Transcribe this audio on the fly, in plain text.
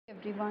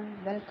everyone,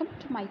 welcome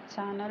to my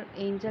channel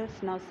Angels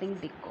Nursing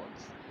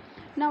Decodes.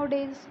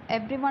 Nowadays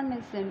everyone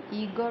is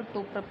eager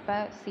to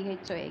prepare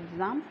CHO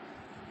exam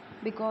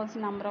because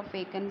number of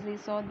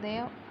vacancies are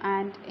there,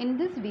 and in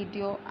this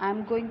video I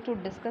am going to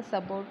discuss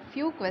about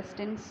few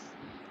questions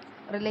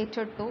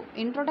related to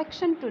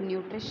introduction to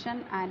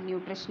nutrition and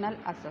nutritional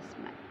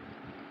assessment.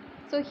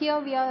 So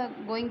here we are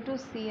going to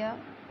see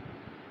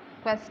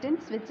questions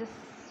which is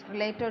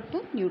related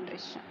to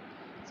nutrition.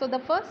 So the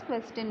first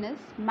question is,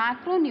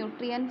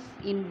 macronutrients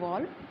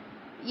involve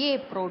A.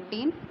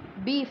 protein,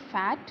 B.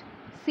 fat,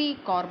 C.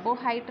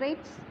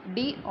 carbohydrates,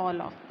 D.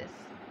 all of this.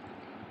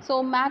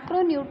 So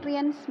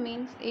macronutrients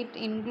means it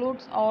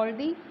includes all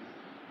the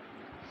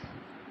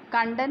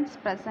contents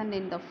present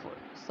in the food.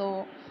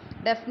 So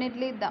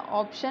definitely the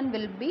option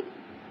will be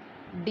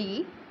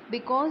D,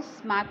 because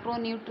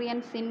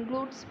macronutrients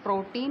includes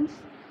proteins,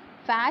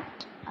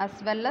 fat as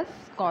well as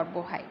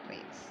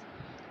carbohydrates.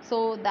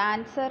 So the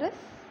answer is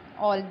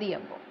all the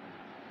above.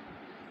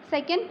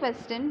 Second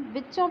question,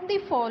 which of the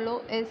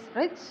follow is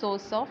rich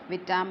source of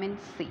vitamin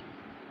C?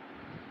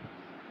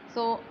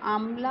 So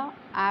Amla,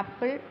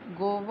 apple,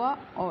 Guava,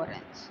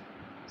 orange.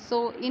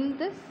 So in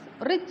this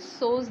rich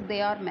source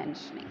they are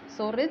mentioning.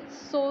 So rich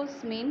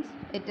source means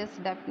it is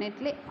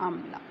definitely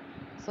Amla.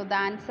 So the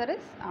answer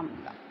is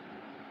Amla.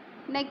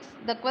 Next,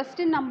 the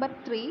question number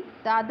 3,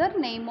 the other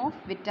name of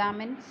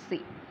vitamin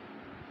C.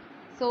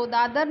 So the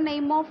other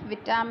name of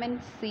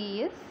vitamin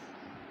C is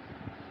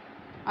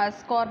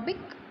ascorbic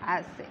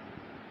acid.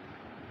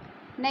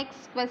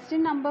 Next,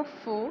 question number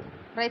 4,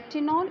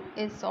 retinol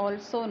is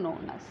also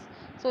known as.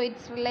 So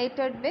it's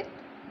related with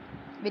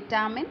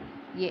vitamin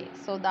A.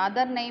 So the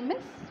other name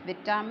is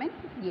vitamin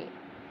A.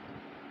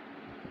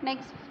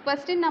 Next,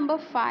 question number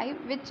 5,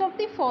 which of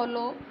the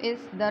follow is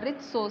the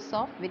rich source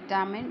of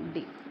vitamin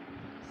D?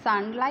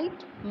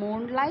 Sunlight,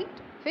 moonlight,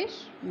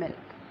 fish, milk.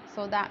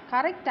 So the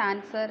correct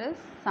answer is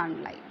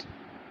sunlight.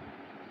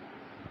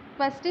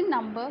 Question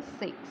number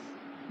 6,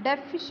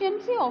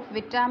 deficiency of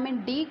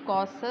vitamin D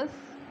causes.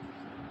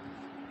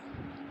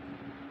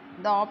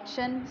 The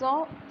options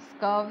are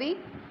scurvy,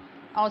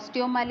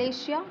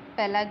 Osteomalacia,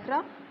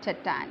 Pellagra,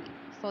 tetany.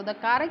 So the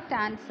correct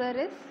answer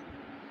is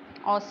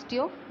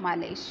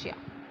Osteomalacia.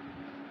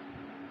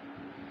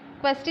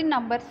 Question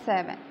number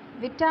 7.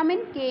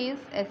 Vitamin K is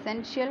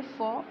essential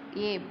for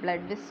A.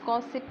 blood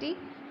viscosity,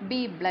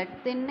 B. blood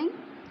thinning,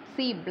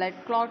 C. blood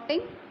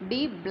clotting,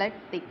 D. blood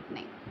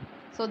thickening.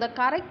 So the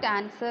correct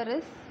answer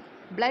is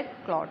blood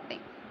clotting.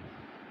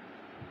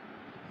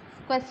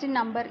 Question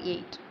number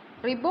 8.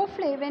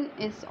 Riboflavin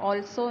is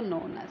also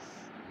known as.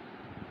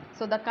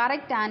 So the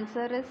correct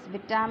answer is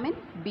vitamin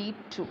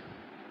B2.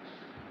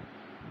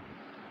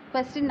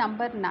 Question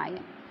number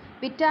 9.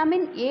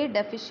 Vitamin A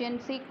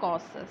deficiency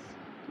causes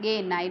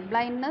A. night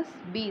blindness,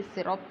 B.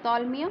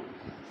 xerophthalmia,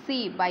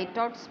 C.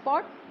 whiteout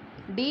spot,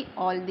 D.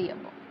 all the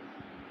above.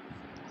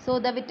 So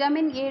the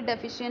vitamin A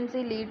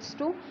deficiency leads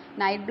to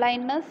night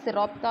blindness,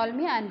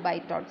 xerophthalmia and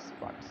whiteout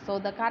spot. So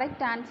the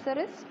correct answer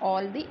is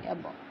all the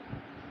above.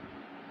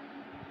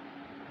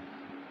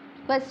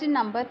 Question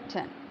number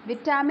 10.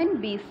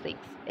 Vitamin B6.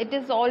 It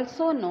is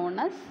also known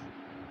as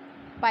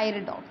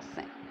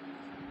pyridoxine.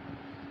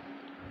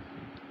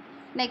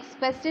 Next,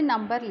 question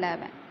number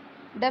 11.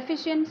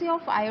 Deficiency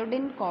of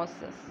iodine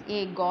causes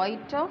A.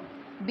 goiter,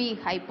 B.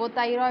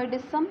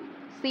 hypothyroidism,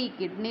 C.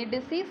 kidney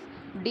disease,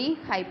 D.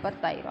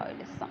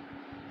 hyperthyroidism.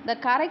 The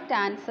correct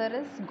answer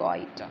is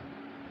goiter.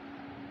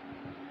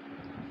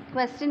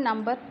 Question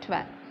number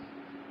 12.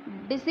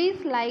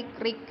 Disease like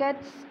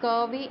Rickets,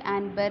 Scurvy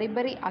and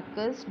Beri-Beri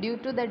occurs due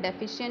to the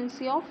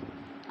deficiency of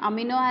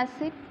amino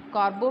acid,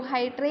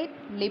 carbohydrate,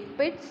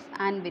 lipids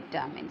and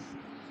vitamins.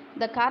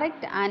 The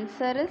correct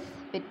answer is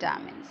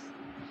vitamins.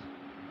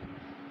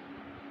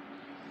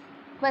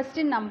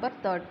 Question number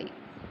 13.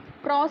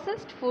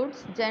 Processed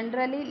foods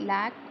generally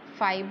lack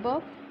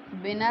fiber,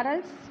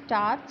 minerals,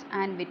 starch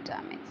and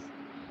vitamins.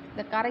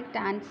 The correct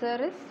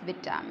answer is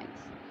vitamins.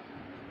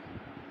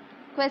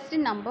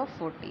 Question number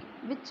 14.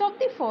 Which of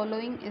the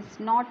following is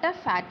not a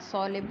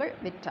fat-soluble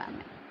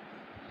vitamin?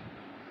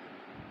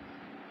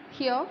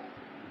 Here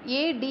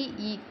A, D,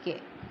 E,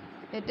 K.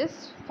 It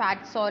is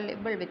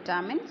fat-soluble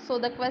vitamin. So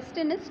the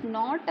question is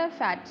not a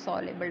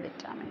fat-soluble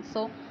vitamin.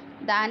 So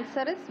the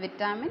answer is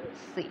vitamin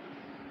C.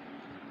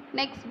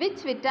 Next,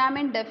 which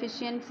vitamin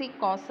deficiency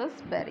causes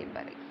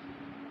Beri-Beri?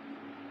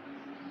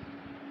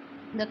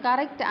 The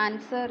correct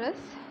answer is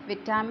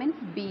vitamin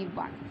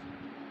B1.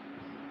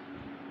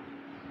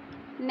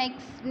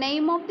 Next,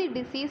 name of the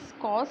disease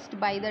caused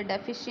by the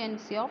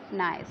deficiency of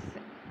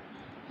niacin.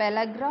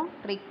 Pellagra,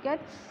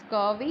 Rickets,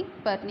 Scurvy,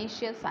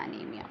 Pernicious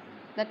Anemia.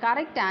 The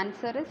correct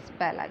answer is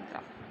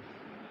Pellagra.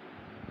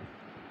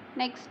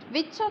 Next,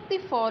 which of the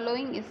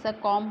following is a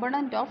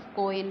component of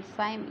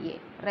coenzyme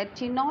A?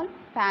 Retinol,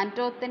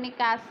 pantothenic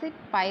acid,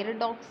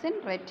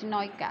 pyridoxine,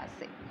 retinoic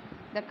acid.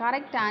 The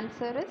correct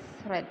answer is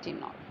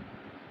retinol.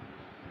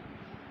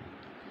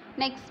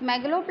 Next,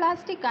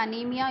 megaloblastic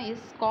anemia is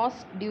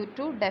caused due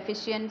to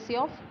deficiency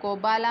of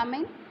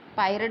cobalamin,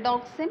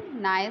 pyridoxine,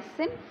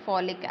 niacin,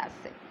 folic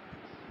acid.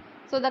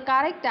 So the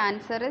correct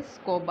answer is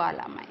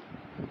scopolamine.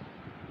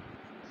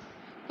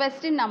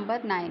 Question number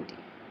 90.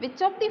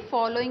 Which of the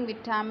following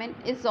vitamin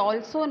is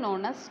also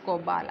known as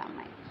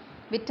scopolamine?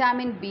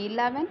 Vitamin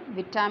B11,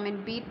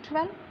 Vitamin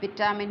B12,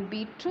 Vitamin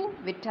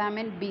B2,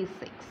 Vitamin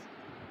B6.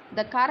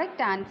 The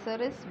correct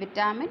answer is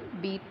Vitamin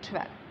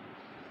B12.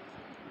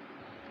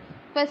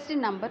 Question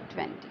number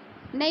 20.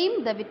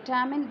 Name the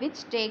vitamin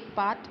which take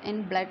part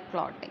in blood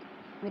clotting.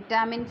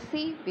 Vitamin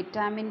C,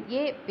 Vitamin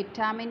A,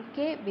 Vitamin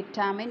K,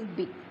 Vitamin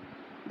B.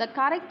 The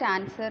correct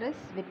answer is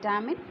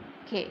Vitamin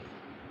K.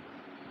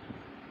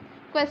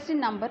 Question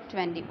number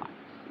 21.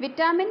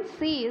 Vitamin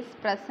C is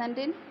present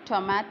in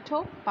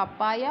tomato,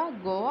 papaya,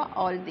 guava,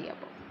 all the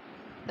above.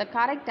 The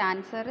correct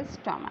answer is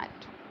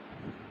tomato.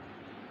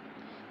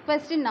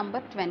 Question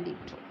number 22.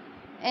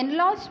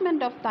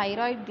 Enlargement of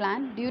thyroid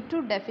gland due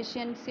to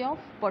deficiency of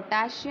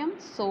potassium,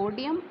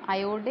 sodium,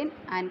 iodine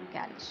and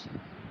calcium.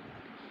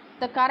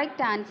 The correct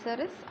answer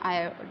is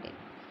iodine.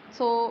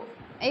 So,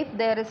 if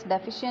there is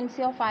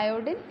deficiency of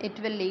iodine, it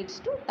will lead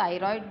to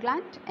thyroid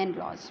gland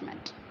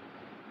enlargement.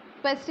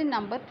 Question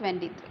number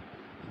 23.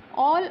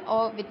 All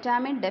of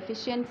vitamin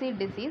deficiency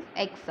disease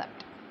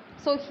except.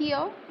 So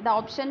here the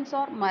options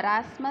are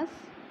marasmus,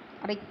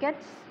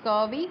 rickets,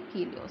 scurvy,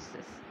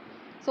 chelosis.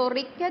 So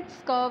rickets,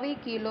 scurvy,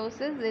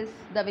 chelosis is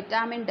the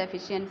vitamin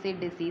deficiency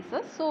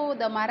diseases. So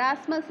the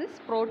marasmus is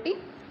protein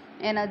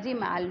energy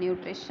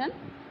malnutrition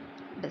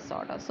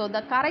disorder. So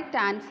the correct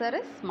answer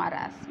is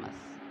marasmus.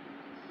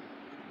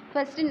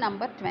 Question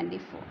number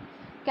 24.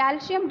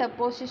 Calcium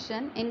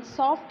deposition in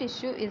soft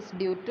tissue is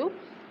due to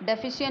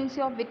deficiency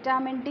of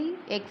vitamin D,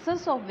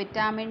 excess of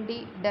vitamin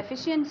D,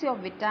 deficiency of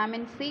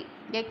vitamin C,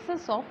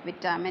 excess of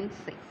vitamin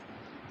C.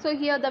 So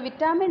here the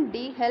vitamin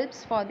D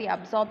helps for the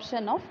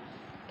absorption of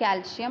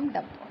calcium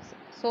deposit.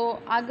 So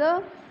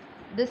agar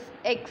this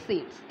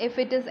exceeds, if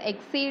it is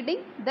exceeding,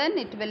 then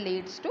it will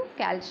lead to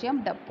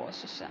calcium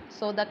deposition.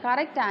 So the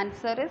correct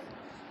answer is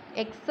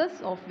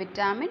excess of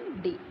vitamin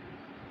D.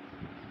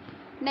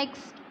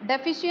 Next,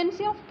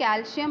 deficiency of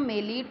calcium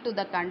may lead to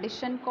the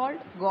condition called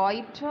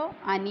goiter,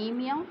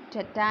 anemia,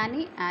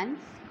 tetany and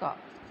scurvy.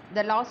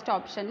 The last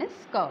option is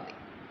scurvy.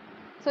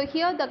 So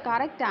here the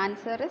correct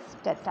answer is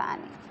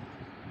tetany.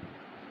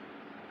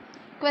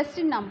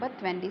 Question number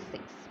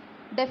 26.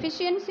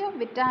 Deficiency of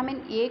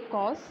vitamin A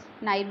cause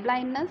night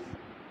blindness,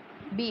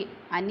 B.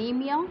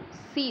 anemia,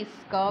 C.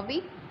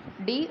 scurvy,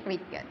 D.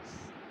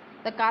 rickets.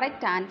 The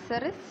correct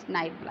answer is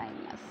night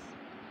blindness.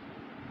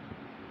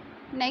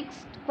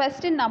 Next,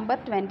 question number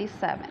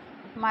 27.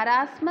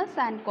 Marasmus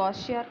and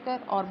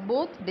Kwashiorkor are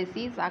both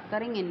disease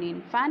occurring in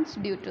infants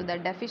due to the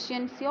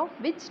deficiency of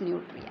which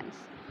nutrients?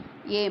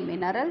 A.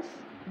 minerals,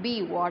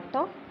 B.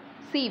 water,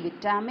 C.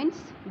 vitamins,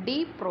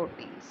 D.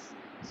 proteins.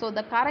 So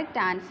the correct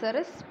answer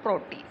is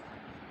protein.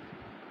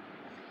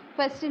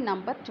 Question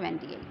number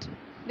 28.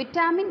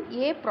 Vitamin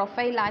A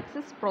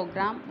Prophylaxis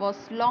Programme was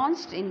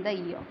launched in the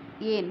year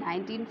A.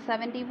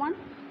 1971,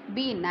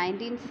 B.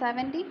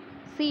 1970,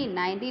 C.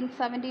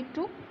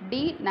 1972,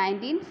 D.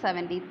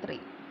 1973.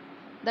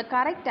 The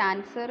correct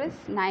answer is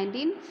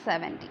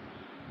 1970.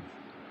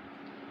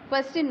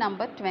 Question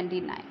number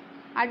 29.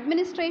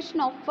 Administration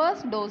of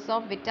first dose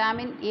of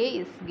vitamin A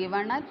is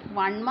given at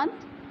 1 month,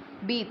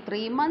 B.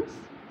 3 months,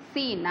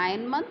 C.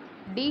 9 months,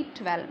 D.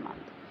 12 months.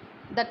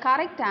 The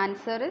correct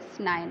answer is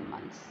 9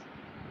 months.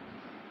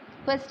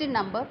 Question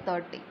number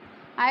 30.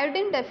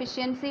 Iodine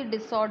Deficiency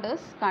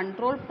Disorders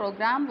Control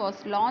Programme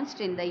was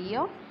launched in the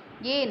year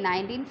A.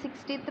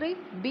 1963,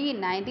 B.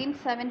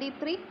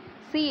 1973,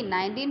 C.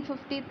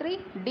 1953,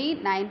 D.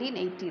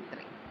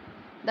 1983.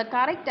 The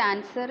correct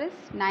answer is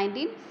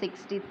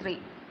 1963.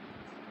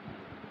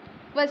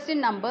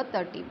 Question number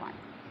 31.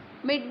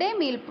 Midday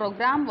meal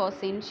program was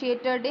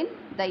initiated in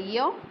the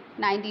year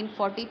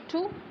 1942,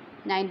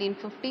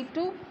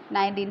 1952,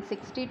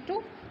 1962,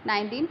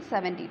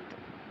 1972.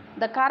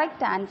 The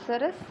correct answer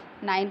is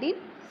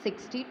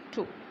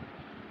 1962.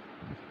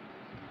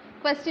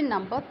 Question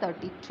number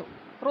 32.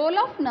 Role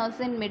of nurse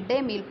in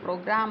midday meal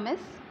program is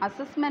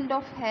assessment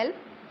of health,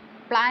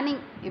 planning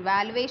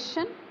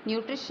evaluation,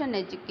 nutrition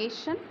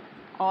education,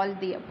 all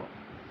the above.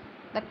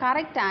 The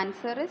correct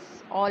answer is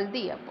all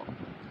the above.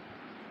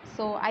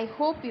 So I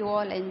hope you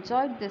all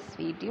enjoyed this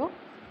video.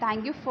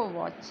 Thank you for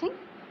watching.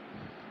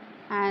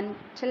 And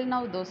till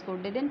now, those who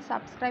didn't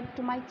subscribe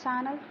to my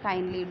channel,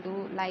 kindly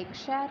do like,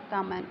 share,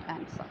 comment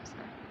and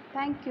subscribe.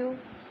 Thank you.